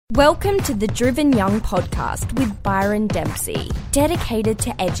Welcome to the Driven Young podcast with Byron Dempsey, dedicated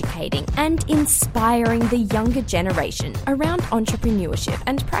to educating and inspiring the younger generation around entrepreneurship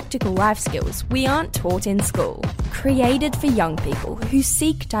and practical life skills we aren't taught in school. Created for young people who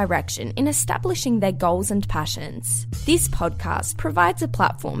seek direction in establishing their goals and passions. This podcast provides a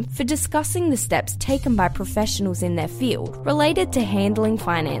platform for discussing the steps taken by professionals in their field related to handling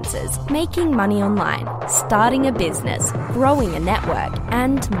finances, making money online, starting a business, growing a network,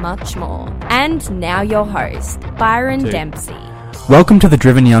 and much more. And now your host, Byron Dempsey. Welcome to the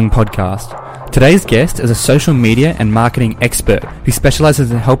Driven Young podcast. Today's guest is a social media and marketing expert who specializes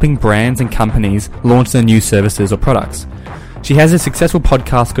in helping brands and companies launch their new services or products. She has a successful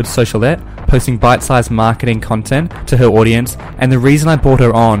podcast called Socialette, posting bite-sized marketing content to her audience, and the reason I brought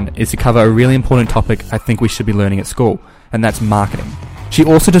her on is to cover a really important topic I think we should be learning at school, and that's marketing. She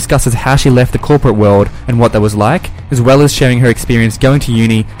also discusses how she left the corporate world and what that was like, as well as sharing her experience going to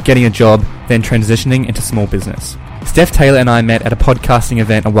uni, getting a job, then transitioning into small business. Steph Taylor and I met at a podcasting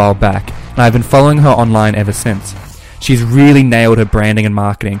event a while back, and I've been following her online ever since. She's really nailed her branding and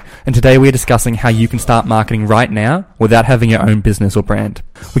marketing, and today we're discussing how you can start marketing right now without having your own business or brand.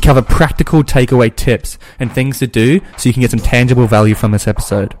 We cover practical takeaway tips and things to do so you can get some tangible value from this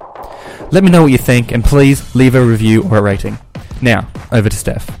episode. Let me know what you think, and please leave a review or a rating. Now, over to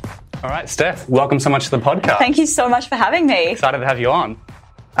Steph. All right, Steph, welcome so much to the podcast. Thank you so much for having me. Excited to have you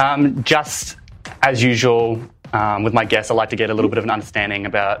on. Just as usual, with my guests, I like to get a little bit of an understanding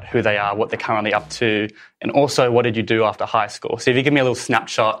about who they are, what they're currently up to, and also what did you do after high school. So if you give me a little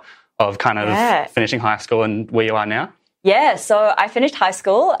snapshot of kind of finishing high school and where you are now. Yeah, so I finished high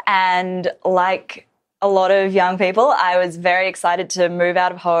school, and like a lot of young people, I was very excited to move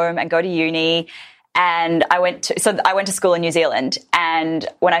out of home and go to uni. And I went to school in New Zealand, and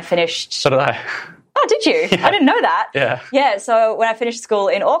when I finished... So did I. Oh, did you? Yeah. I didn't know that. Yeah. Yeah, so when I finished school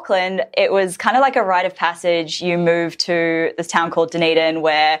in Auckland, it was kind of like a rite of passage. You move to this town called Dunedin,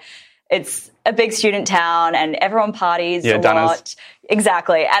 where it's a big student town and everyone parties a lot.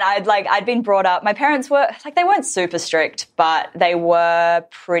 Exactly. And I'd been brought up, my parents were, they weren't super strict, but they were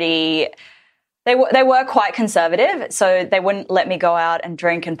pretty... They were quite conservative, so they wouldn't let me go out and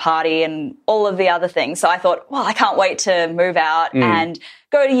drink and party and all of the other things. So I thought, well, I can't wait to move out and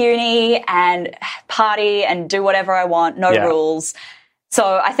go to uni and party and do whatever I want, no rules.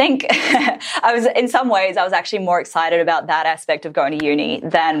 So I think in some ways, I was actually more excited about that aspect of going to uni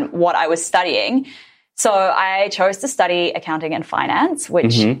than what I was studying. So I chose to study accounting and finance,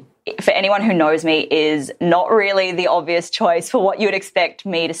 which for anyone who knows me is not really the obvious choice for what you would expect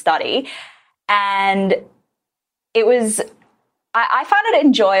me to study. And it was, I found it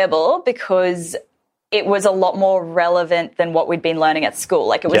enjoyable because it was a lot more relevant than what we'd been learning at school.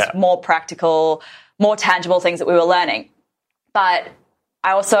 Like it was more practical, more tangible things that we were learning. But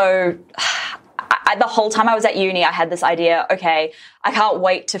I also, the whole time I was at uni, I had this idea, okay, I can't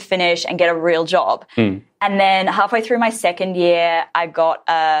wait to finish and get a real job. And then halfway through my second year, I got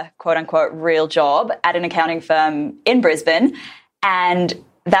a quote unquote real job at an accounting firm in Brisbane. And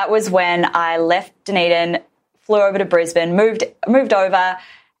that was when I left Dunedin, flew over to Brisbane, moved over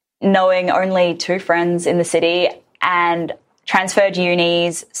knowing only 2 friends in the city, and transferred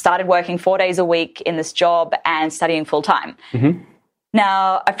unis, started working 4 days a week in this job and studying full time.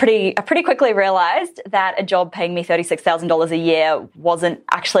 Now, I pretty quickly realized that a job paying me $36,000 a year wasn't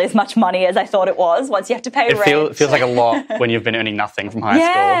actually as much money as I thought it was once you have to pay rent. It feels like a lot when you've been earning nothing from high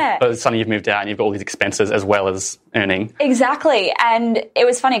school, but suddenly you've moved out and you've got all these expenses as well as earning. Exactly. And it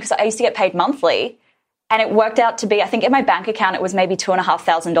was funny because I used to get paid monthly, and it worked out to be, I think in my bank account, it was maybe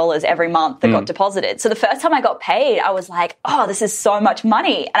 $2,500 every month that got deposited. So the first time I got paid, I was like, oh, this is so much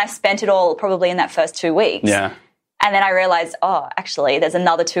money. And I spent it all probably in that first 2 weeks. Yeah. And then I realized, oh, actually, there's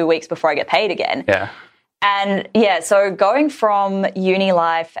another 2 weeks before I get paid again. Yeah. And so going from uni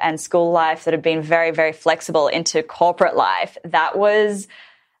life and school life that had been very, very flexible into corporate life, that was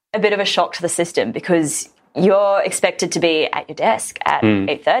a bit of a shock to the system because you're expected to be at your desk at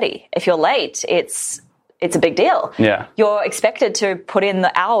 8:30. If you're late, it's a big deal. Yeah. You're expected to put in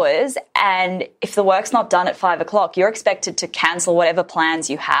the hours, and if the work's not done at 5 o'clock, you're expected to cancel whatever plans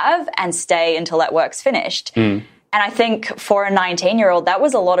you have and stay until that work's finished. And I think for a 19-year-old, that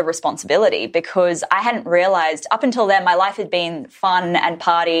was a lot of responsibility because I hadn't realized up until then my life had been fun and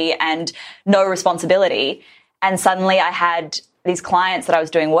party and no responsibility. And suddenly I had these clients that I was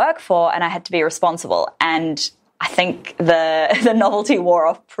doing work for and I had to be responsible. And I think the novelty wore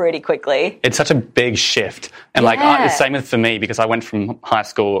off pretty quickly. It's such a big shift. And the same for me because I went from high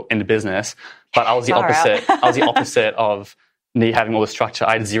school into business, but I was the opposite. I was the opposite of having all the structure.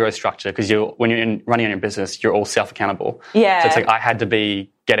 I had zero structure because when you're running on your business, you're all self-accountable. Yeah. So it's like I had to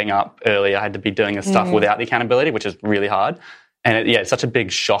be getting up early. I had to be doing this stuff without the accountability, which is really hard. And it's such a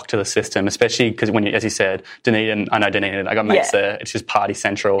big shock to the system, especially because when you, as you said, Dunedin, I know Dunedin, I got mates there. It's just party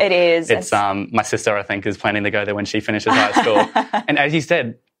central. It is. It's my sister, I think, is planning to go there when she finishes high school. And as you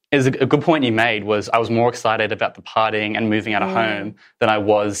said, is a good point you made was I was more excited about the partying and moving out of home than I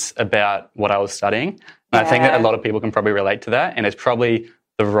was about what I was studying. And I think that a lot of people can probably relate to that, and it's probably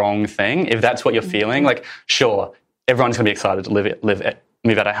the wrong thing. If that's what you're feeling, like, sure, everyone's going to be excited to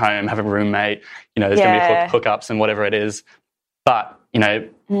move out of home, have a roommate, there's going to be hookups and whatever it is. But,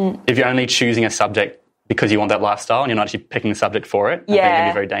 if you're only choosing a subject because you want that lifestyle and you're not actually picking a subject for it, I think it can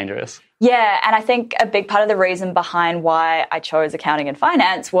be very dangerous. Yeah, and I think a big part of the reason behind why I chose accounting and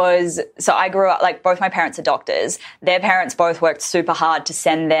finance was, so I grew up, like both my parents are doctors. Their parents both worked super hard to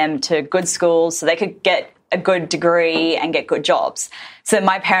send them to good schools so they could get a good degree and get good jobs. So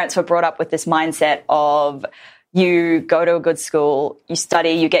my parents were brought up with this mindset of you go to a good school, you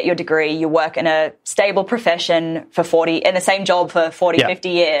study, you get your degree, you work in a stable profession in the same job for 40, 50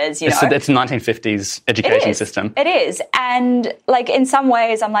 years, It's a 1950s education system. It is. And like in some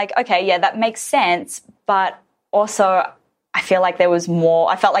ways I'm like, okay, yeah, that makes sense. But also I felt like there was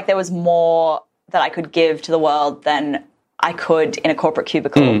more that I could give to the world than I could in a corporate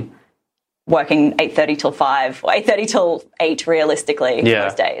cubicle working 8:30 till 5 or 8:30 till 8 realistically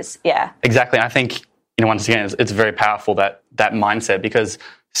those days. Yeah. Exactly. I think once again, it's very powerful, that mindset, because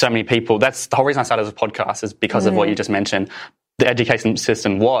so many people, that's the whole reason I started this podcast, is because of what you just mentioned. The education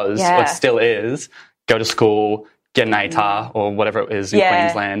system was, or it still is, go to school, get an ATAR or whatever it is in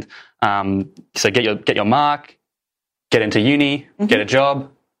Queensland. So get your mark, get into uni, get a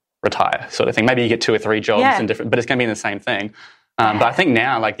job, retire, sort of thing. Maybe you get 2 or 3 jobs in different, but it's going to be in the same thing. But I think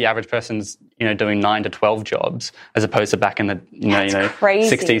now, like, the average person's, doing 9 to 12 jobs as opposed to back in the,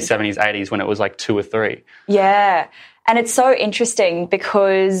 60s, 70s, 80s when it was like 2 or 3. Yeah. And it's so interesting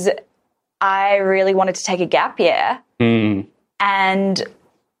because I really wanted to take a gap year. And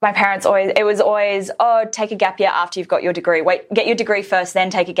my parents always, take a gap year after you've got your degree. Wait, get your degree first,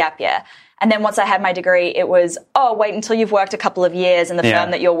 then take a gap year. And then once I had my degree, it was, wait until you've worked a couple of years and the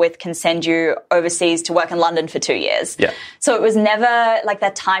firm that you're with can send you overseas to work in London for 2 years. Yeah. So it was never like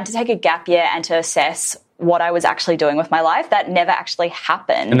that time to take a gap year and to assess what I was actually doing with my life. That never actually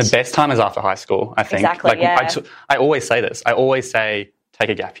happened. And the best time is after high school, I think. Exactly, I always say this. I always say, take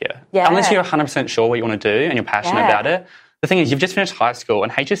a gap year. Yeah. Unless you're 100% sure what you want to do and you're passionate about it. The thing is, you've just finished high school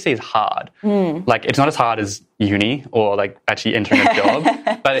and HSC is hard. Like, it's not as hard as uni or like actually entering a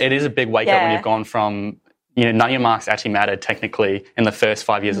job, but it is a big wake up when you've gone from, none of your marks actually mattered technically in the first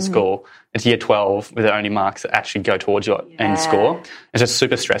 5 years of school. It's year 12 with the only marks that actually go towards your end score. It's just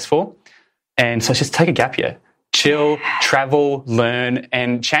super stressful. And so just take a gap year. Chill, travel, learn,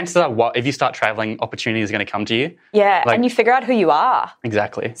 and chances are, if you start traveling, opportunities are going to come to you. Yeah, and you figure out who you are.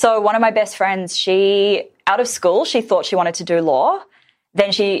 Exactly. So one of my best friends, out of school, she thought she wanted to do law.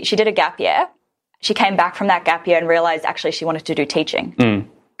 Then she did a gap year. She came back from that gap year and realised actually she wanted to do teaching.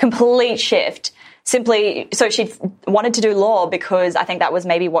 Complete shift. Simply, so she wanted to do law because I think that was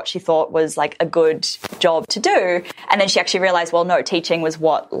maybe what she thought was like a good job to do. And then she actually realised, well, no, teaching was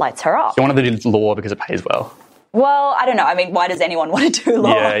what lights her up. She wanted to do law because it pays well. Well, I don't know. I mean, why does anyone want to do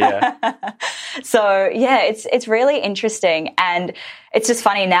law? Yeah. So, it's really interesting. And it's just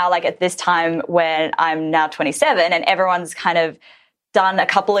funny now, like at this time when I'm now 27 and everyone's kind of done a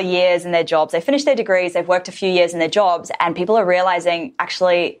couple of years in their jobs. They finished their degrees, they've worked a few years in their jobs, and people are realizing,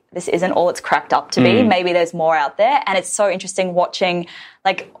 actually, this isn't all it's cracked up to be. Maybe there's more out there. And it's so interesting watching,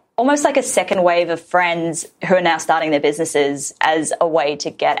 like, almost like a second wave of friends who are now starting their businesses as a way to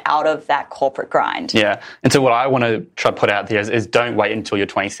get out of that corporate grind. Yeah. And so what I want to try to put out there is don't wait until you're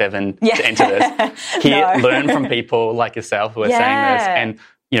 27 to enter this. Learn from people like yourself who are saying this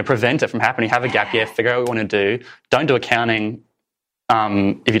and, prevent it from happening. Have a gap year, figure out what you want to do. Don't do accounting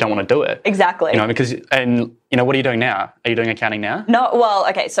if you don't want to do it. Exactly. Because what are you doing now? Are you doing accounting now? No, well,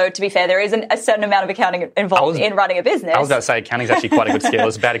 okay, so to be fair, there is a certain amount of accounting involved in running a business. I was about to say accounting is actually quite a good skill.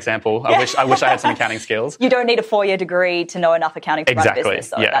 It's a bad example. I wish I had some accounting skills. You don't need a 4-year degree to know enough accounting to run a business,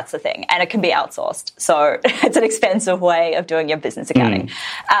 so that's the thing. And it can be outsourced. So it's an expensive way of doing your business accounting.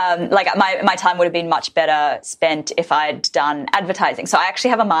 My time would have been much better spent if I'd done advertising. So I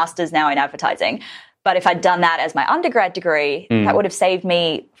actually have a master's now in advertising. But if I'd done that as my undergrad degree, that would have saved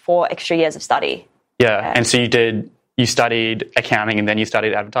me 4 extra years of study. Yeah. And so you you studied accounting and then you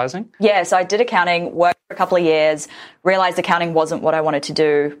studied advertising? Yeah, so I did accounting, worked for a couple of years, realised accounting wasn't what I wanted to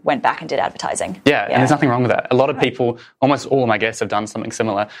do, went back and did advertising. Yeah, and there's nothing wrong with that. A lot of people, almost all of my guests have done something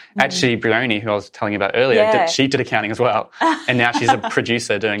similar. Actually, Brioni, who I was telling you about earlier, she did accounting as well. And now she's a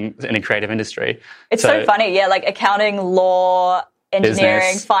producer doing in a creative industry. It's so funny, like accounting, law, engineering,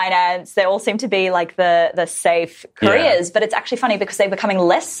 business, finance, they all seem to be like the safe careers, but it's actually funny because they're becoming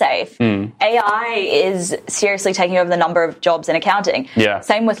less safe. AI is seriously taking over the number of jobs in accounting.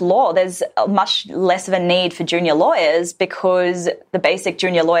 Same with law. There's much less of a need for junior lawyers because the basic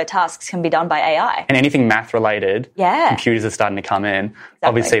junior lawyer tasks can be done by AI. And anything math related, computers are starting to come in.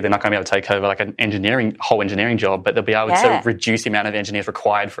 Obviously, they're not going to be able to take over like an whole engineering job, but they'll be able to reduce the amount of engineers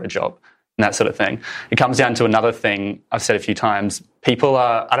required for a job. And that sort of thing. It comes down to another thing I've said a few times. People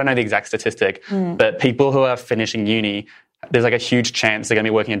are, I don't know the exact statistic, but people who are finishing uni, there's like a huge chance they're going to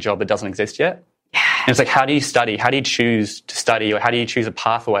be working a job that doesn't exist yet. And it's like, how do you study? How do you choose to study? Or how do you choose a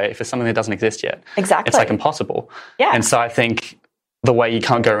pathway if it's something that doesn't exist yet? Exactly. It's like impossible. And so I think the way you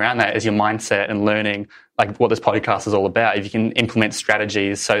can't go around that is your mindset and learning like what this podcast is all about. If you can implement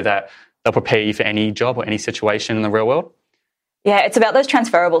strategies so that they'll prepare you for any job or any situation in the real world. Yeah, it's about those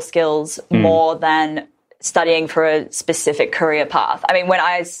transferable skills more than studying for a specific career path. I mean, when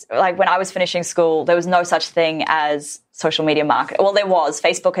I was finishing school, there was no such thing as social media marketing. Well, there was.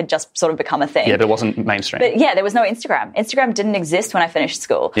 Facebook had just sort of become a thing. Yeah, but it wasn't mainstream. But yeah, there was no Instagram. Instagram didn't exist when I finished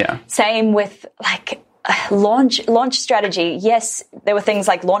school. Yeah. Same with like launch strategy. Yes, there were things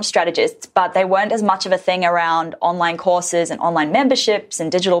like launch strategists, but they weren't as much of a thing around online courses and online memberships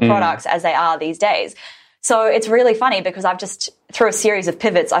and digital products as they are these days. So it's really funny because I've just, through a series of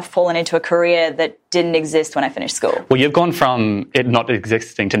pivots, I've fallen into a career that didn't exist when I finished school. Well, you've gone from it not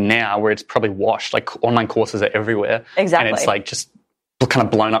existing to now where it's probably washed. Like online courses are everywhere. Exactly. And it's like just kind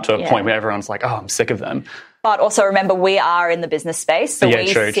of blown up to a point where everyone's like, oh, I'm sick of them. But also remember, we are in the business space, so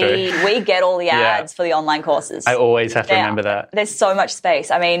we get all the ads for the online courses. I always have to remember that. There's so much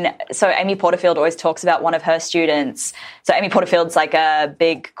space. I mean, so Amy Porterfield always talks about one of her students. So Amy Porterfield's like a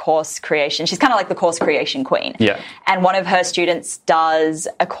big course creation. She's kind of like the course creation queen. Yeah. And one of her students does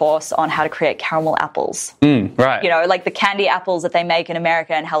a course on how to create caramel apples. Right. You know, like the candy apples that they make in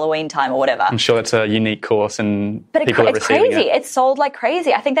America in Halloween time or whatever. I'm sure it's a unique course and people are receiving it. But it's crazy. It's sold like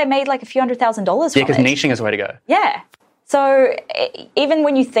crazy. I think they made like a few $100,000 from it. Yeah, because niching is the way to go. Yeah. So even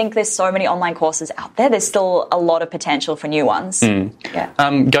when you think there's so many online courses out there, there's still a lot of potential for new ones.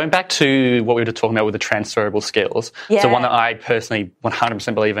 Yeah. Going back to what we were talking about with the transferable skills. So one that I personally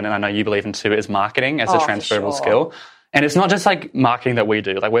 100% believe in, and I know you believe in too, is marketing as a transferable skill. And it's not just like marketing that we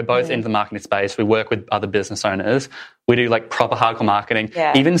do. Like we're both into the marketing space. We work with other business owners. We do like proper hardcore marketing,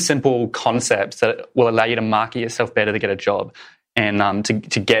 even simple concepts that will allow you to market yourself better to get a job and to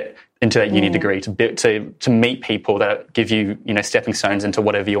get into that uni degree, to meet people that give you, stepping stones into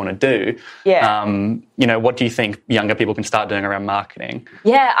whatever you want to do. What do you think younger people can start doing around marketing?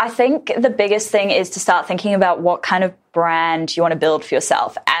 Yeah, I think the biggest thing is to start thinking about what kind of brand you want to build for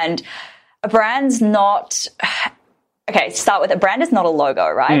yourself. And a brand's not... Okay, to start with, a brand is not a logo,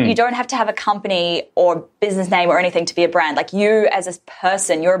 right? You don't have to have a company or business name or anything to be a brand. Like you as a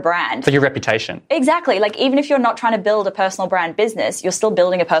person, you're a brand. It's like your reputation. Exactly. Like even if you're not trying to build a personal brand business, you're still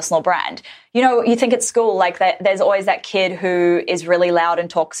building a personal brand. You think at school, like there's always that kid who is really loud and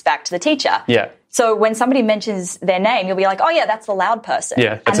talks back to the teacher. Yeah. So when somebody mentions their name, you'll be like, oh yeah, that's the loud person.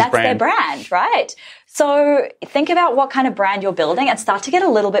 Yeah, and that's their brand, right? So think about what kind of brand you're building and start to get a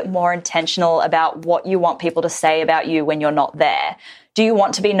little bit more intentional about what you want people to say about you when you're not there. Do you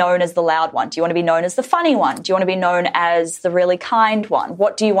want to be known as the loud one? Do you want to be known as the funny one? Do you want to be known as the really kind one?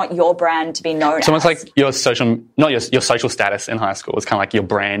 What do you want your brand to be known as? So it's like your social status in high school is kind of like your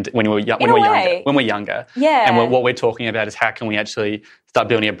brand when we're younger. Yeah. And what we're talking about is how can we actually start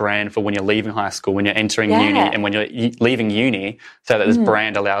building a brand for when you're leaving high school, when you're entering uni, and when you're leaving uni, so that this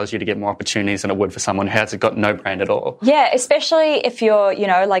brand allows you to get more opportunities than it would for someone who has got no brand at all. Yeah, especially if you're,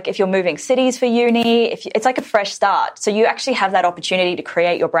 if you're moving cities for uni, it's like a fresh start. So you actually have that opportunity to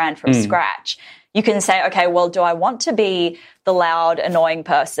create your brand from scratch. You can say, okay, well, do I want to be the loud, annoying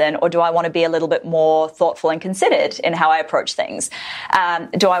person, or do I want to be a little bit more thoughtful and considered in how I approach things?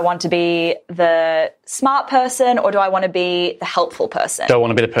 Do I want to be the smart person, or do I want to be the helpful person? Do I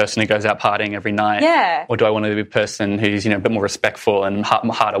want to be the person who goes out partying every night? Yeah. Or do I want to be the person who's, a bit more respectful and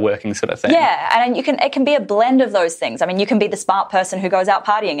harder working sort of thing? Yeah, and it can be a blend of those things. I mean, you can be the smart person who goes out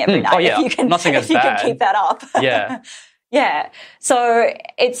partying every night. Oh, yeah. If you can, Nothing if you can keep that up. Yeah. Yeah. So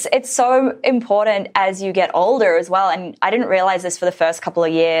it's so important as you get older as well. And I didn't realize this for the first couple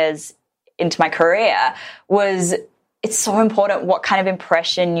of years into my career it's so important what kind of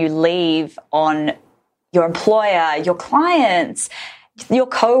impression you leave on your employer, your clients, your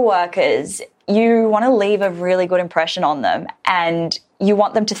co-workers. You want to leave a really good impression on them, and you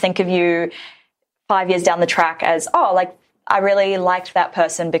want them to think of you 5 years down the track as, oh, like, I really liked that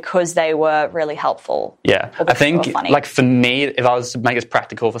person because they were really helpful. Yeah. I think, like, for me, if I was to make this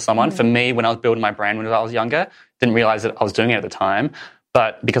practical for someone, for me, when I was building my brand when I was younger, didn't realize that I was doing it at the time.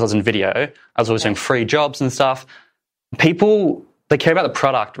 But because I was in video, I was always doing free jobs and stuff. People, they care about the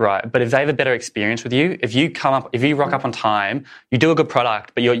product, right? But if they have a better experience with you, if you rock up on time, you do a good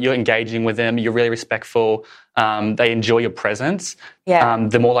product, but you're engaging with them, you're really respectful, they enjoy your presence,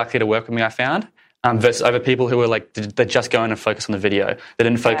 they're more likely to work with me, I found. Versus over people who are like, they're just going and focus on the video. They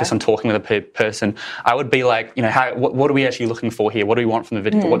didn't focus on talking with a person. I would be like, you know, what are we actually looking for here? What do we want from the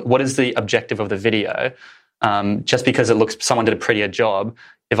video? What is the objective of the video? Just because someone did a prettier job,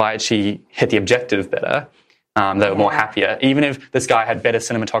 if I actually hit the objective better, they were more happier. Even if this guy had better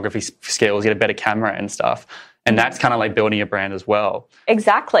cinematography skills, he had a better camera and stuff. And that's kind of like building your brand as well.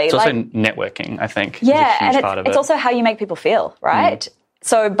 Exactly. It's also networking, I think. Yeah, is a huge part of it. It's also how you make people feel, right?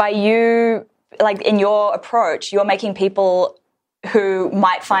 So by you, like, in your approach, you're making people who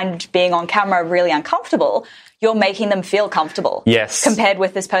might find being on camera really uncomfortable, you're making them feel comfortable. Yes. Compared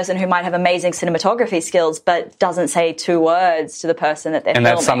with this person who might have amazing cinematography skills but doesn't say 2 words to the person that they're filming.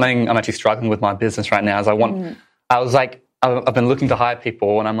 And that's something I'm actually struggling with my business right now. Is I've been looking to hire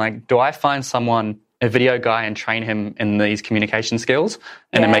people, and I'm like, do I find a video guy, and train him in these communication skills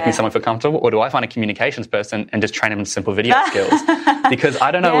and then making someone feel comfortable? Or do I find a communications person and just train him in simple video skills? Because I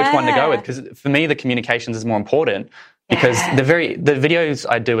don't know which one to go with. Because for me, the communications is more important. Because the videos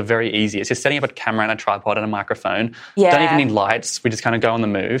I do are very easy. It's just setting up a camera and a tripod and a microphone. Don't even need lights. We just kind of go on the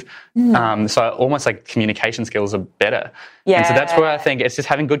move. So almost like communication skills are better. And so that's where I think it's just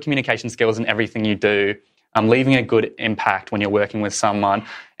having good communication skills in everything you do, leaving a good impact when you're working with someone.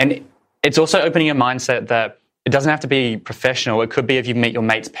 And it's also opening a mindset that it doesn't have to be professional. It could be if you meet your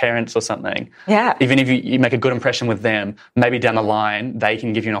mate's parents or something. Yeah. Even if you make a good impression with them, maybe down the line they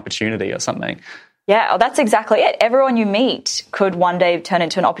can give you an opportunity or something. Yeah, that's exactly it. Everyone you meet could one day turn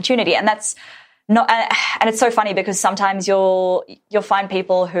into an opportunity, and that's not. And it's so funny because sometimes you'll find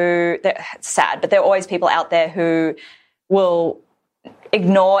people who, it's sad, but there are always people out there who will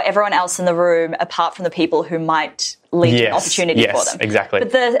ignore everyone else in the room apart from the people who might lead to an opportunity for them. Exactly.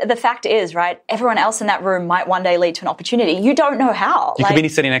 But the fact is, right, everyone else in that room might one day lead to an opportunity. You don't know how. You could be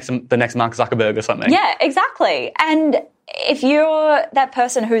sitting next to the next Mark Zuckerberg or something. Yeah, exactly. And if you're that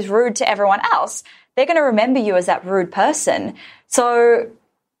person who's rude to everyone else, they're going to remember you as that rude person. So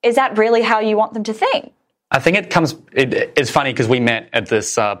is that really how you want them to think? I think it's funny because we met at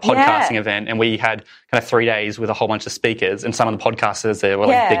this podcasting event, and we had kind of 3 days with a whole bunch of speakers, and some of the podcasters there were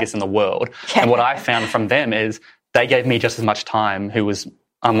like biggest in the world. And what I found from them is they gave me just as much time, I was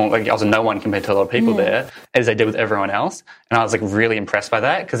a no one compared to a lot of people there, as they did with everyone else. And I was like really impressed by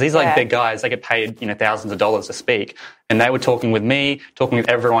that, because these are like big guys, they get paid, thousands of dollars to speak. And they were talking with me, talking with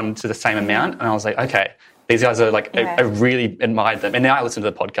everyone to the same amount. And I was like, okay, these guys are like, I really admired them. And now I listen to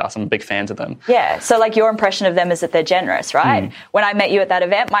the podcast. I'm big fans of them. Yeah. So like your impression of them is that they're generous, right? When I met you at that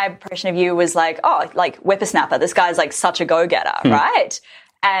event, my impression of you was like, oh, like whippersnapper. This guy's like such a go-getter, right?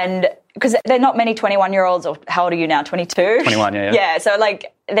 And because there are not many 21-year-olds, or how old are you now? 22? 21, yeah. Yeah. So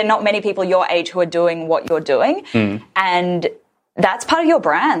like there are not many people your age who are doing what you're doing. And that's part of your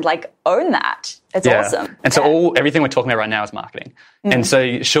brand. Like, own that. It's awesome. And so everything we're talking about right now is marketing. And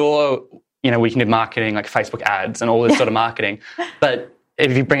so sure, we can do marketing like Facebook ads and all this sort of marketing. But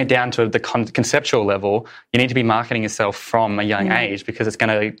if you bring it down to the conceptual level, you need to be marketing yourself from a young age, because it's going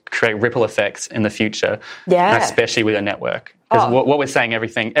to create ripple effects in the future. Yeah. And especially with a network. Because what we're saying,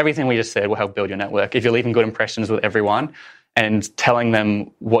 everything we just said will help build your network. If you're leaving good impressions with everyone and telling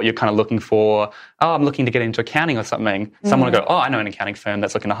them what you're kind of looking for, I'm looking to get into accounting or something, someone will go, I know an accounting firm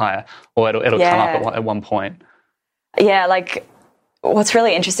that's looking to hire, or it'll come up at one point. Yeah, like what's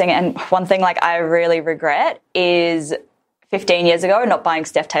really interesting, and one thing like I really regret is 15 years ago not buying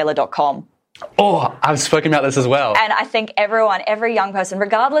StephTaylor.com. Oh, I've spoken about this as well. And I think every young person,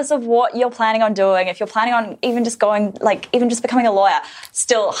 regardless of what you're planning on doing, if you're planning on even just becoming a lawyer,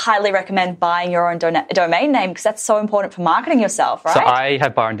 still highly recommend buying your own domain name, because that's so important for marketing yourself, right? So I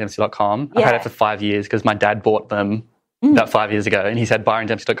have ByronDempsey.com. I've had it for 5 years because my dad bought them about 5 years ago, and he's had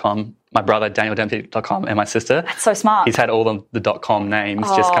ByronDempsey.com, my brother DanielDempsey.com, and my sister. That's so smart. He's had all the .com names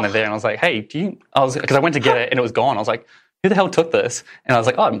just kind of there, and I was like, hey, because I went to get it and it was gone. I was like, who the hell took this? And I was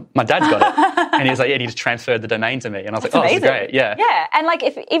like, oh, my dad's got it. And he was like, yeah, he just transferred the domain to me. And I was like, oh, this is great. Yeah. Yeah. And like,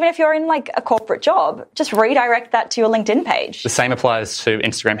 even if you're in like a corporate job, just redirect that to your LinkedIn page. The same applies to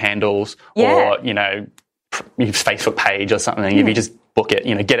Instagram handles or, your Facebook page or something. If you just book it,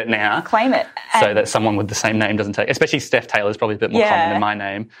 get it now. Claim it. So that someone with the same name doesn't take, especially Steph Taylor is probably a bit more common than my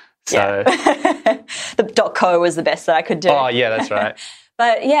name. So the .co was the best that I could do. Oh, yeah, that's right.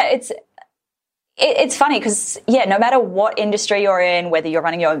 But yeah, it's funny because, no matter what industry you're in, whether you're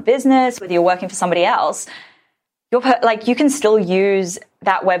running your own business, whether you're working for somebody else, you can still use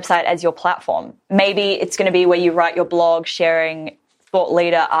that website as your platform. Maybe it's going to be where you write your blog, sharing thought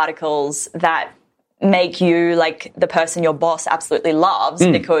leader articles that make you like the person your boss absolutely loves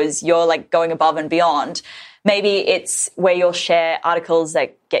because you're like going above and beyond. Maybe it's where you'll share articles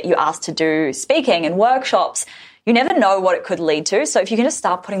that get you asked to do speaking and workshops. You never know what it could lead to. So if you can just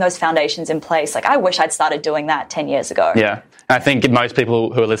start putting those foundations in place, like I wish I'd started doing that 10 years ago. Yeah. I think most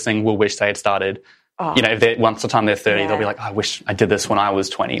people who are listening will wish they had started. If once the time they're 30, they'll be like, I wish I did this when I was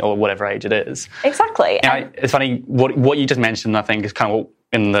 20 or whatever age it is. Exactly. It's funny, what you just mentioned, I think, is kind of what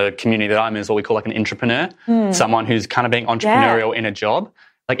in the community that I'm in is what we call like an entrepreneur, someone who's kind of being entrepreneurial in a job.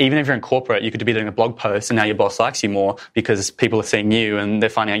 Like even if you're in corporate, you could be doing a blog post and now your boss likes you more because people are seeing you and they're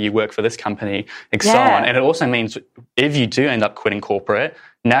finding out you work for this company and so on. And it also means if you do end up quitting corporate,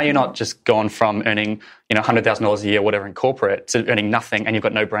 now you're not just gone from earning, $100,000 a year, whatever in corporate, to earning nothing and you've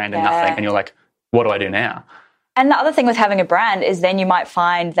got no brand and nothing and you're like, what do I do now? And the other thing with having a brand is then you might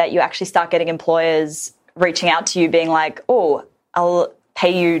find that you actually start getting employers reaching out to you being like, oh, I'll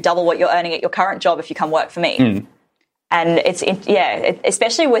pay you double what you're earning at your current job if you come work for me. And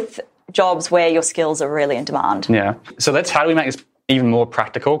especially with jobs where your skills are really in demand. Yeah. So how do we make this even more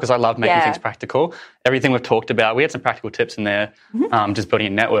practical? Because I love making things practical. Everything we've talked about, we had some practical tips in there, just building a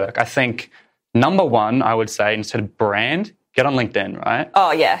network. I think number one, I would say, instead of brand, get on LinkedIn, right?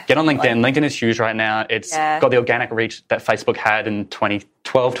 Oh, yeah. Get on LinkedIn. LinkedIn is huge right now. It's got the organic reach that Facebook had in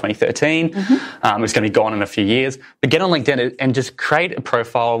 2012, 2013. It's going to be gone in a few years. But get on LinkedIn and just create a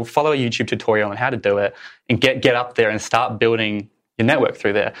profile, follow a YouTube tutorial on how to do it, and get up there and start building your network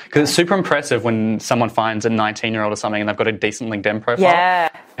through there. Because it's super impressive when someone finds a 19-year-old or something and they've got a decent LinkedIn profile. Yeah.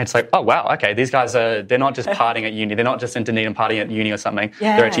 It's like, oh, wow, okay, these guys they're not just partying at uni. They're not just into Dunedin partying at uni or something.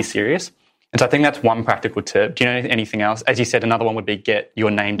 Yeah. They're actually serious. And so I think that's one practical tip. Do you know anything else? As you said, another one would be get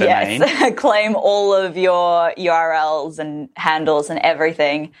your name domain. Yes, claim all of your URLs and handles and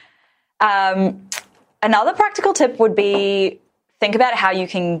everything. Another practical tip would be think about how you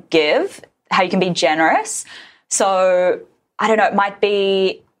can give, how you can be generous. So, I don't know, it might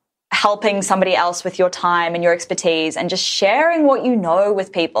be helping somebody else with your time and your expertise and just sharing what you know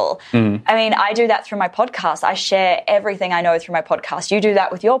with people. I mean, I do that through my podcast. I share everything I know through my podcast. You do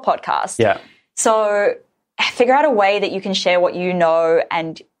that with your podcast. Yeah. So figure out a way that you can share what you know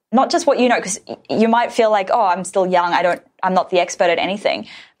and not just what you know, because you might feel like, oh, I'm still young. I'm not the expert at anything,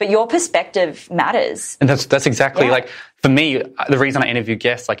 but your perspective matters. And that's exactly like, for me, the reason I interview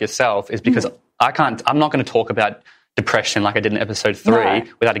guests like yourself is because I'm not going to talk about depression like I did in episode 3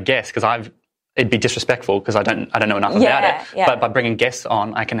 without a guest, because it'd be disrespectful because I don't know enough about it. Yeah. But by bringing guests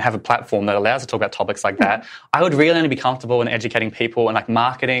on, I can have a platform that allows us to talk about topics like that. I would really only be comfortable in educating people and like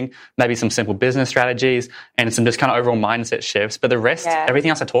marketing, maybe some simple business strategies and some just kind of overall mindset shifts. But the rest, everything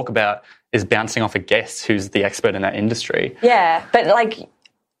else I talk about is bouncing off a guest who's the expert in that industry. Yeah, but like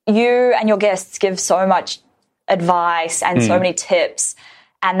you and your guests give so much advice and so many tips,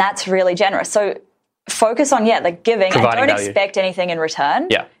 and that's really generous. So focus on, like giving, providing and don't value. Expect anything in return.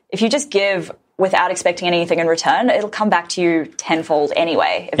 Yeah. If you just give without expecting anything in return, it'll come back to you tenfold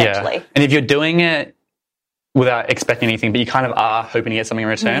anyway, eventually. Yeah. And if you're doing it without expecting anything, but you kind of are hoping to get something in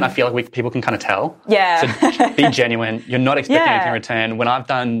return, I feel like people can kind of tell. Yeah. So be genuine. You're not expecting anything in return. When I've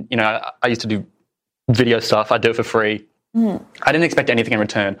done, I used to do video stuff. I do it for free. I didn't expect anything in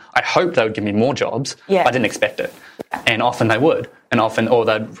return. I hoped they would give me more jobs. I didn't expect it. And often they would. And often, or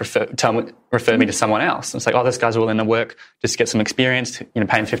they'd refer me to someone else. And it's like, oh, this guy's willing to work just to get some experience, pay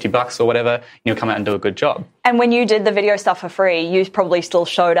him $50 or whatever, you'll come out and do a good job. And when you did the video stuff for free, you probably still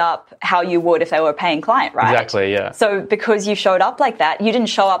showed up how you would if they were a paying client, right? Exactly, yeah. So because you showed up like that, you didn't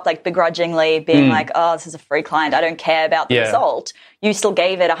show up like begrudgingly being like, oh, this is a free client, I don't care about the result. You still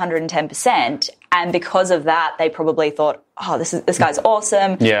gave it 110%. And because of that, they probably thought, oh, this guy's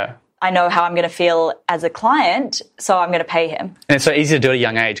awesome. Yeah. I know how I'm going to feel as a client, so I'm going to pay him. And it's so easy to do at a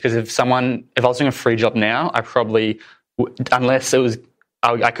young age, because if I was doing a free job now, I probably, unless it was,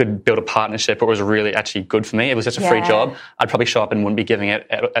 I could build a partnership or it was really actually good for me, it was just a free job, I'd probably show up and wouldn't be giving it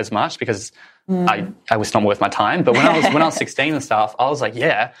as much because I was not worth my time. But when I was 16 and stuff, I was like,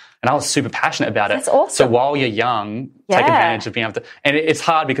 and I was super passionate about it. That's awesome. So while you're young, take advantage of being able to, and it's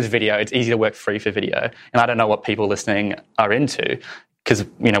hard because it's easy to work free for video. And I don't know what people listening are into. because,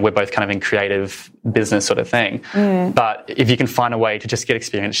 you know, we're both kind of in creative business sort of thing. But if you can find a way to just get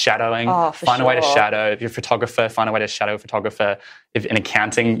experience shadowing, find a way to shadow. If you're a photographer, find a way to shadow a photographer. If in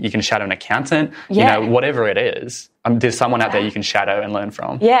accounting, you can shadow an accountant. You know, whatever it is, there's someone out there you can shadow and learn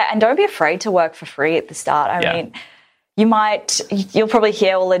from. Yeah, and don't be afraid to work for free at the start. I mean, you'll probably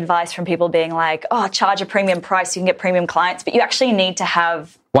hear all advice from people being like, oh, charge a premium price, you can get premium clients, but you actually need to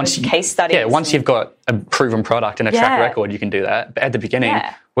have case studies. Yeah, once you've got a proven product and a track record, you can do that. But at the beginning,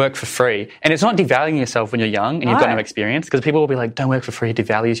 work for free. And it's not devaluing yourself when you're young and you've got no experience, because people will be like, don't work for free, it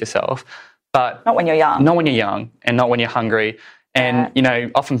devalues yourself. But not when you're young. Not when you're young and not when you're hungry. And, you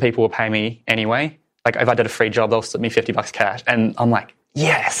know, often people will pay me anyway. Like if I did a free job, they'll slip me $50 cash. And I'm like,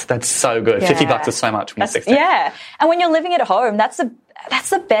 yes, that's so good. $50 is so much when you're 16. Yeah. And when you're living at home, that's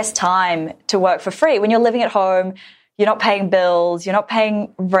the best time to work for free. When you're living at home, you're not paying bills, you're not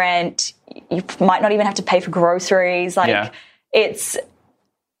paying rent, you might not even have to pay for groceries. Like it's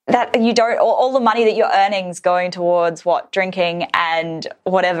that you don't, all the money that you're earning is going towards drinking and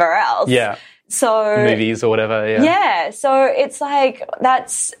whatever else. Yeah. So movies or whatever. Yeah. So it's like,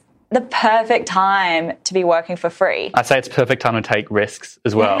 that's the perfect time to be working for free. I'd say it's perfect time to take risks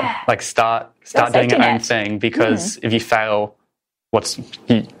as well. Like start doing your own thing, because if you fail,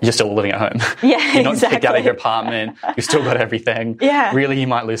 you're still living at home. Yeah, you're not kicked out of your apartment. You've still got everything. Yeah. Really, you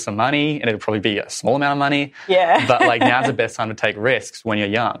might lose some money, and it'll probably be a small amount of money. Yeah. But like now's the best time to take risks when you're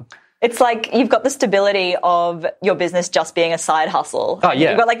young. It's like you've got the stability of your business just being a side hustle. Oh, yeah.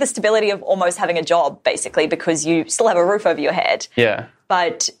 You've got like the stability of almost having a job, basically, because you still have a roof over your head. Yeah.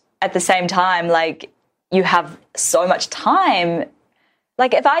 But at the same time, like, you have so much time.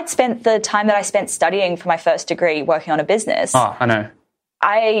 Like, if I'd spent the time that I spent studying for my first degree working on a business. Oh, I know.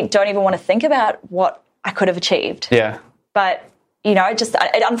 I don't even want to think about what I could have achieved. Yeah. But, you know,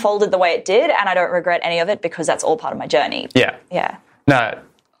 it unfolded the way it did, and I don't regret any of it, because that's all part of my journey. Yeah. Yeah. No,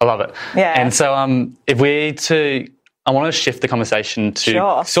 I love it. Yeah. And so I want to shift the conversation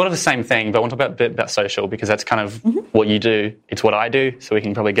to sort of the same thing, but I want to talk a bit about social, because that's kind of what you do. It's what I do, so we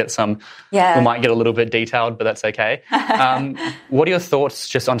can probably get we might get a little bit detailed, but that's okay. What are your thoughts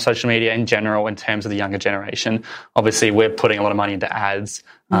just on social media in general in terms of the younger generation? Obviously, we're putting a lot of money into ads.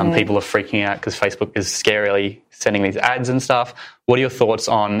 People are freaking out because Facebook is scarily sending these ads and stuff. What are your thoughts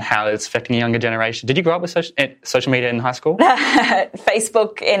on how it's affecting the younger generation? Did you grow up with social media in high school?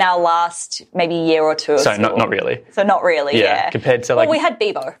 Facebook in our last maybe year or two. So not really. So not really. Yeah. Compared to like, we had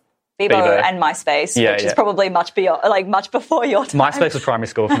Bebo and MySpace, which is probably much before your time. MySpace was primary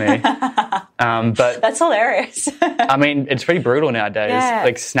school for me. But that's hilarious. I mean, it's pretty brutal nowadays. Yeah.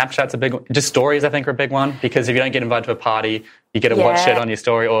 Like Snapchat's a big one. Just stories, I think, are a big one, because if you don't get invited to a party, you get to watch it on your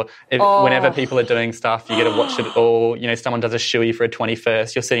story, or whenever people are doing stuff, you get to watch it all. You know, someone does a shoey for a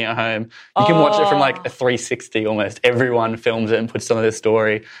 21st, you're sitting at home. You can watch it from like a 360 almost. Everyone films it and puts it on their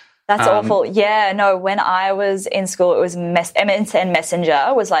story. That's awful. Yeah, no, when I was in school, it was MSN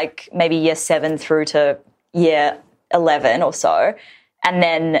Messenger was like maybe year 7 through to year 11 or so. And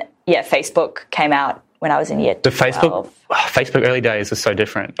then, Facebook came out when I was in year 12. Facebook early days was so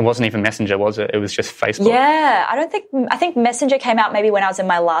different. It wasn't even Messenger, was it? It was just Facebook. Yeah, I think Messenger came out maybe when I was in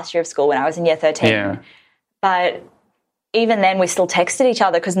my last year of school, when I was in year 13. Yeah. But even then, we still texted each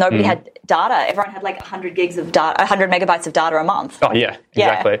other because nobody had data. Everyone had like 100 gigs of data, 100 megabytes of data a month. Oh, yeah,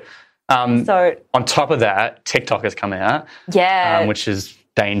 exactly. So on top of that, TikTok has come out, which is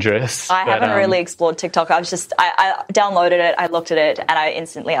dangerous. I haven't really explored TikTok. I downloaded it, I looked at it, and I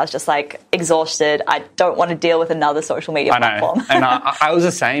was just like exhausted. I don't want to deal with another social media platform. And I was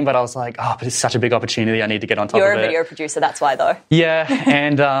the same, but I was like, but it's such a big opportunity. I need to get on top of it. You're a video producer, that's why though. Yeah,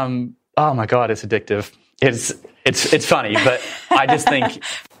 and oh my God, it's addictive. It's funny, but I just think,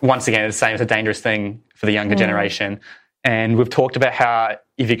 once again, it's the same. It's a dangerous thing for the younger generation. And we've talked about how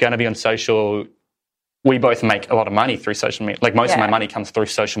if you're going to be on social, we both make a lot of money through social media. Like most of my money comes through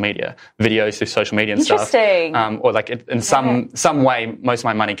social media, videos through social media and stuff. Interesting. Or like in some way, most of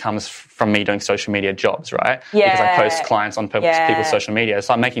my money comes from me doing social media jobs, right? Yeah. Because I post clients on people's social media.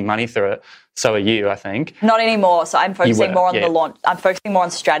 So I'm making money through it. So are you, I think. Not anymore. So I'm focusing more on the launch. I'm focusing more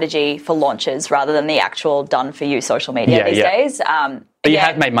on strategy for launches rather than the actual done for you social media these days. But you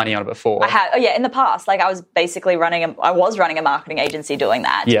have made money on it before. I have. In the past. Like I was basically running a marketing agency doing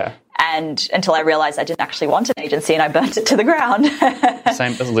that. Yeah. And until I realized I didn't actually want an agency, and I burnt it to the ground.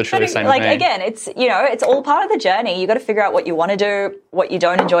 Same. It's literally the same. Like as me. Again, it's all part of the journey. You got to figure out what you want to do, what you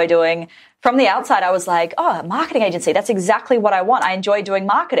don't enjoy doing. From the outside, I was like, a marketing agency. That's exactly what I want. I enjoy doing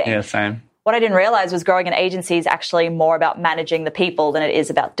marketing. Yeah, same. What I didn't realize was growing an agency is actually more about managing the people than it is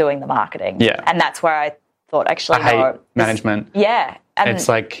about doing the marketing. Yeah. And that's where I thought, actually, I hate management. Yeah. And it's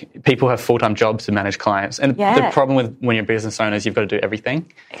like people have full-time jobs to manage clients. And the problem with when you're business owners, you've got to do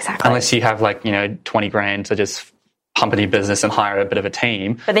everything. Exactly. Unless you have 20 grand to just pump into your business and hire a bit of a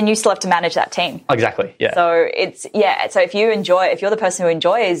team. But then you still have to manage that team. Exactly, yeah. So so if you're the person who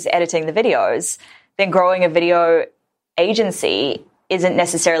enjoys editing the videos, then growing a video agency isn't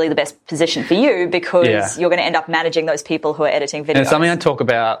necessarily the best position for you because you're going to end up managing those people who are editing videos. And something I talk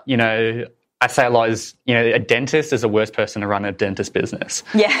about, I say a lot is, a dentist is the worst person to run a dentist business.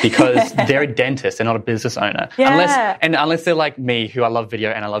 Yeah. Because they're a dentist, they're not a business owner. Yeah. Unless they're like me, who I love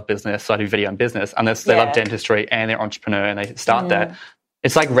video and I love business, so I do video and business, unless they love dentistry and they're entrepreneur and they start that.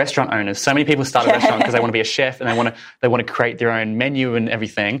 It's like restaurant owners. So many people start a restaurant because they want to be a chef and they want to create their own menu and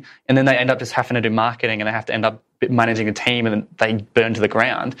everything. And then they end up just having to do marketing and they have to end up managing a team and they burn to the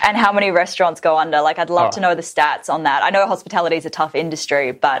ground. And how many restaurants go under? I'd love to know the stats on that. I know hospitality is a tough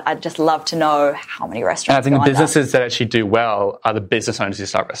industry, but I'd just love to know how many restaurants go under. I think the businesses under. that actually do well are the business owners who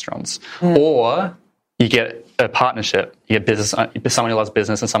start restaurants. Or you get a partnership. You get someone who loves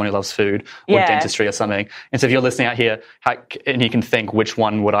business and someone who loves food or dentistry or something. And so if you're listening out here and you can think, which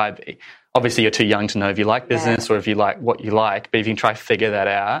one would I be? Obviously, you're too young to know if you like business or if you like what you like, but if you can try to figure that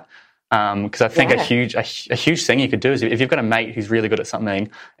out, because I think a huge thing you could do is if you've got a mate who's really good at something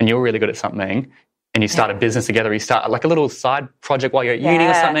and you're really good at something and you start a business together, you start like a little side project while you're at uni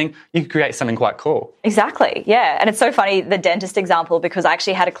or something, you could create something quite cool. Exactly, yeah. And it's so funny, the dentist example, because I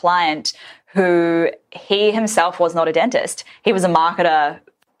actually had a client who he himself was not a dentist. He was a marketer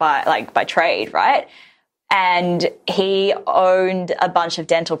by trade, right? And he owned a bunch of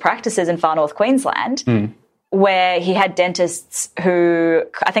dental practices in far north Queensland where he had dentists who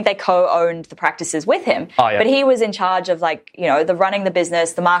I think they co-owned the practices with him. Oh, yeah. But he was in charge of the running the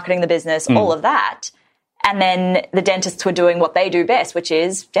business, the marketing the business, all of that. And then the dentists were doing what they do best, which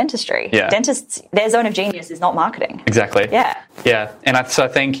is dentistry. Yeah. Dentists, their zone of genius is not marketing. Exactly. Yeah. Yeah. And I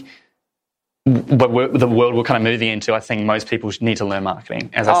think what the world we're kind of moving into, I think most people need to learn marketing,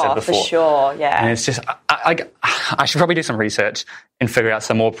 as I said before. For sure, yeah. And it's just, I should probably do some research and figure out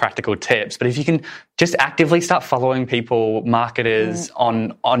some more practical tips. But if you can just actively start following people, marketers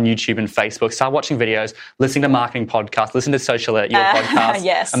on YouTube and Facebook, start watching videos, listening to marketing podcasts, listen to Social Alert, your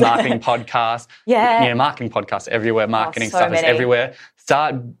podcast, a marketing podcast. Marketing podcasts everywhere, marketing stuff is everywhere.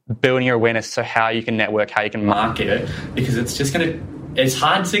 Start building your awareness so how you can network, how you can market it, because it's just it's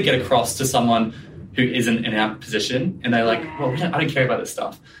hard to get across to someone who isn't in our position and they're like, well, I don't care about this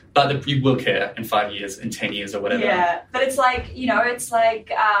stuff. But you will care in 5 years, in 10 years or whatever. Yeah, but it's like, you're a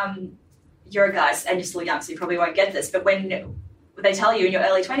guy and you're still young, so you probably won't get this, but when they tell you in your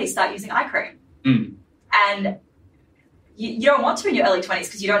early 20s, start using eye cream. And you don't want to in your early 20s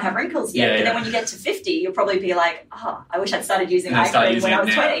because you don't have wrinkles yet. But then when you get to 50, you'll probably be like, I wish I'd started using eye cream when I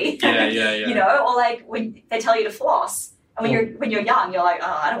was 20. Or like when they tell you to floss. And when you're young, you're like,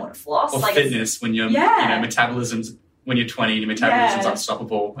 I don't want to floss. Or fitness, when your metabolism's, when you're 20 and your metabolism's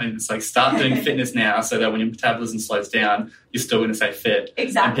unstoppable. And it's like, start doing fitness now so that when your metabolism slows down, you're still going to stay fit.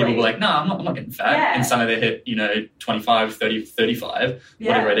 Exactly. And people are like, no, I'm not getting fat. Yeah. And suddenly they hit, 25, 30, 35,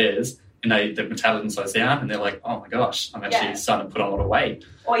 whatever it is. And the metabolism slows down and they're like, oh my gosh, I'm actually starting to put on a lot of weight.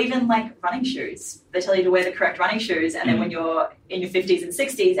 Or even like running shoes. They tell you to wear the correct running shoes and then when you're in your 50s and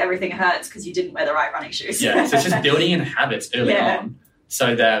 60s, everything hurts because you didn't wear the right running shoes. Yeah, so it's just building in habits early on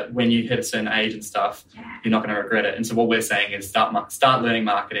so that when you hit a certain age and stuff, you're not going to regret it. And so what we're saying is start learning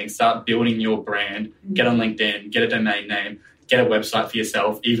marketing, start building your brand, get on LinkedIn, get a domain name, get a website for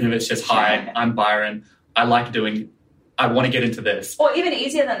yourself, even if it's just, hi, I'm Byron, I want to get into this. Or even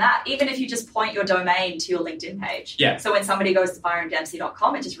easier than that, even if you just point your domain to your LinkedIn page. Yeah. So when somebody goes to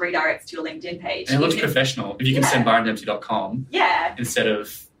byrondempsey.com, it just redirects to your LinkedIn page. And it looks professional. If you can send byrondempsey.com instead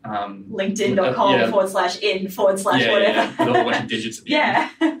of LinkedIn.com /in/whatever. Yeah, with a bunch of digits at the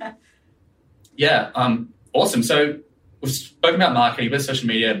end. Awesome. So we've spoken about marketing, but social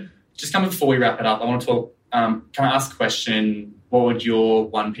media. Just kind of before we wrap it up, I want to talk, can I ask a question? What would your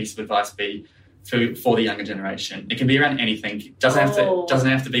one piece of advice be for the younger generation? It can be around anything. It doesn't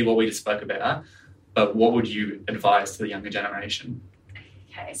have to be what we just spoke about, but what would you advise to the younger generation?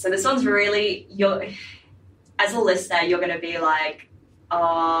 Okay, so this one's really, as a listener, you're going to be like,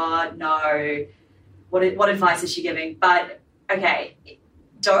 oh no, what advice is she giving? But okay,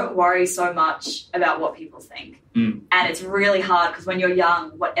 don't worry so much about what people think. And it's really hard because when you're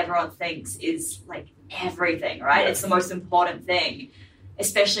young, what everyone thinks is like everything, right? It's the most important thing,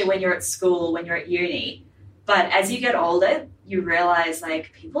 especially when you're at school, when you're at uni. But as you get older, you realize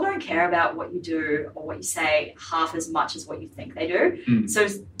like people don't care about what you do or what you say half as much as what you think they do. So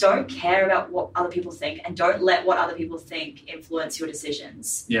don't care about what other people think and don't let what other people think influence your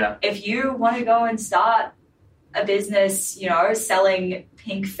decisions. Yeah. If you want to go and start a business, you know, selling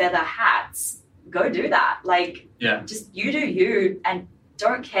pink feather hats, go do that. Like, just you do you, and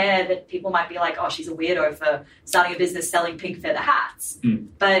don't care that people might be like, oh, she's a weirdo for starting a business selling pink feather hats.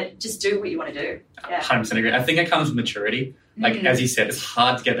 But just do what you want to do. 100% agree. I think it comes with maturity. Like, as you said, it's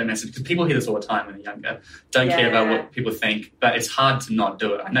hard to get that message because people hear this all the time when they're younger. Don't care about what people think, but it's hard to not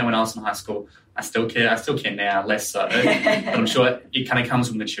do it. I know when I was in high school, I still care. I still care now, less so. But I'm sure it kind of comes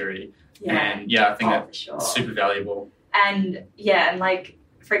with maturity. And I think that's super valuable. And like,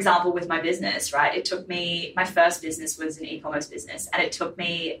 for example, with my business, right? It took me, my first business was an e-commerce business, and it took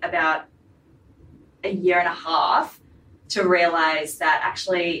me about a year and a half to realize that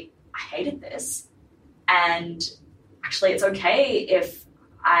actually I hated this. And actually it's okay if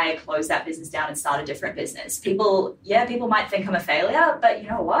I close that business down and start a different business. People might think I'm a failure, but you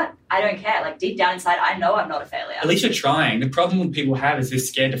know what? I don't care. Like, deep down inside, I know I'm not a failure. At least you're trying. The problem that people have is they're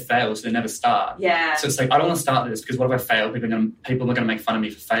scared to fail, so they never start. Yeah. So it's like, I don't want to start this because what if I fail? People are going to make fun of me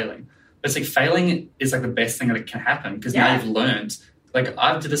for failing. But it's like, failing is like the best thing that can happen because now you've learned. Like,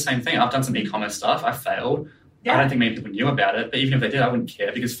 I did the same thing. I've done some e-commerce stuff. I failed. I don't think many people knew about it, but even if they did, I wouldn't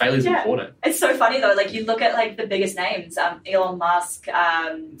care because failure is important. It's so funny though. Like, you look at like the biggest names, Elon Musk,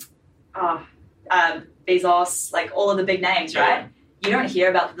 Bezos, like all of the big names, right? You don't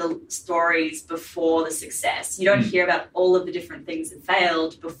hear about the stories before the success. You don't hear about all of the different things that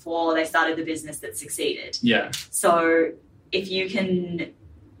failed before they started the business that succeeded. Yeah. So if you can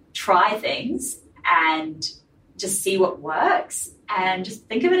try things and just see what works, and just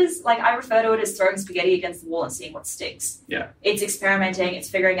think of it as, like, I refer to it as throwing spaghetti against the wall and seeing what sticks. Yeah. It's experimenting. It's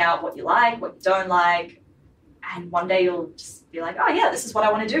figuring out what you like, what you don't like. And one day you'll just be like, oh, yeah, this is what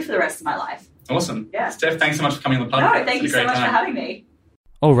I want to do for the rest of my life. Awesome. Yeah. Steph, thanks so much for coming on the podcast. No, thank you so much for having me.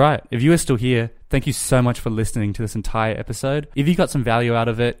 All right. If you are still here, thank you so much for listening to this entire episode. If you got some value out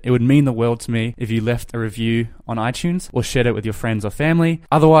of it, it would mean the world to me if you left a review on iTunes or shared it with your friends or family.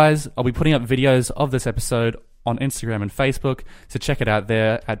 Otherwise, I'll be putting up videos of this episode on Instagram and Facebook, so check it out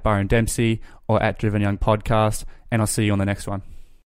there at Byron Dempsey or at Driven Young Podcast, and I'll see you on the next one.